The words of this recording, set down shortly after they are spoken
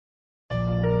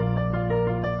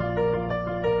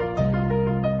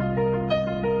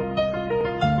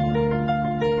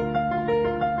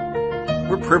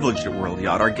privileged at World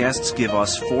Yacht. Our guests give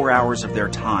us 4 hours of their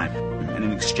time, and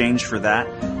in exchange for that,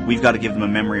 we've got to give them a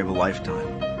memory of a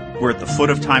lifetime. We're at the foot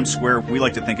of Times Square. We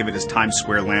like to think of it as Times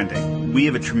Square Landing. We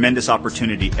have a tremendous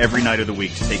opportunity every night of the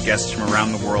week to take guests from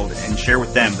around the world and share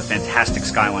with them the fantastic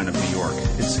skyline of New York.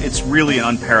 It's really an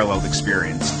unparalleled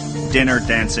experience. Dinner,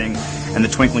 dancing, and the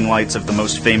twinkling lights of the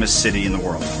most famous city in the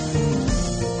world.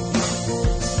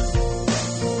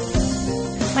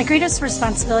 My greatest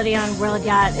responsibility on World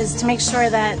Yacht is to make sure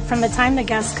that from the time the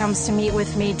guest comes to meet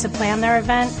with me to plan their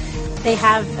event, they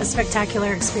have a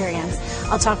spectacular experience.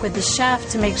 I'll talk with the chef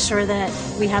to make sure that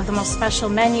we have the most special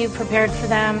menu prepared for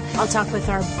them. I'll talk with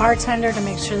our bartender to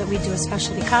make sure that we do a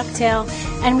specialty cocktail.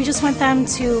 And we just want them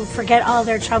to forget all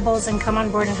their troubles and come on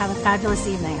board and have a fabulous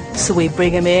evening. So we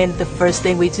bring them in. The first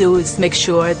thing we do is make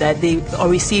sure that they are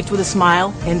received with a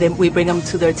smile, and then we bring them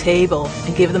to their table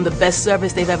and give them the best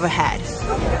service they've ever had.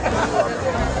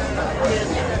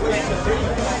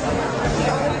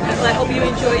 I hope you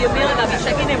enjoy your meal, and I'll be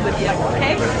checking in with you,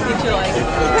 okay? Enjoy.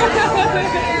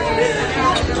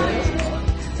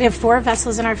 We have 4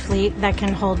 vessels in our fleet that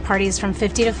can hold parties from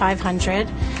 50 to 500.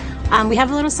 We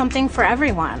have a little something for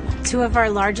everyone. 2 of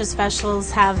our largest vessels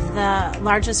have the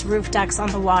largest roof decks on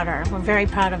the water. We're very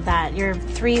proud of that. You're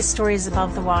 3 stories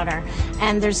above the water,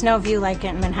 and there's no view like it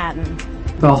in Manhattan.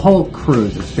 The whole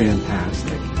cruise is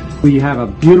fantastic. We have a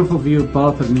beautiful view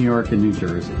both of New York and New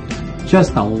Jersey.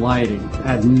 Just the lighting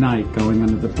at night, going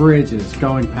under the bridges,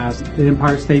 going past the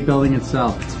Empire State Building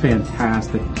itself. It's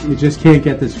fantastic. You just can't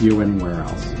get this view anywhere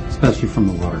else, especially from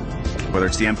the water. Whether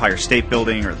it's the Empire State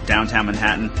Building or downtown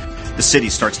Manhattan, the city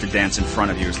starts to dance in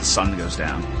front of you as the sun goes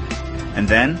down. And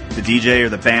then the DJ or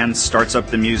the band starts up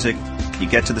the music. You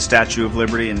get to the Statue of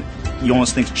Liberty and you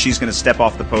almost think she's going to step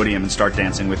off the podium and start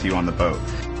dancing with you on the boat.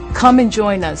 Come and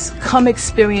join us. Come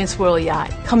experience World Yacht.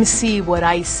 Come see what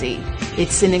I see.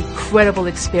 It's an incredible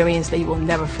experience that you will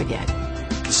never forget.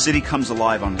 The city comes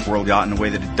alive on World Yacht in a way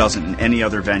that it doesn't in any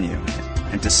other venue.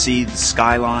 And to see the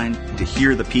skyline, to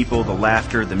hear the people, the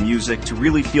laughter, the music, to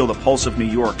really feel the pulse of New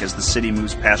York as the city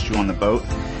moves past you on the boat,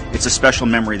 it's a special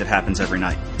memory that happens every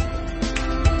night.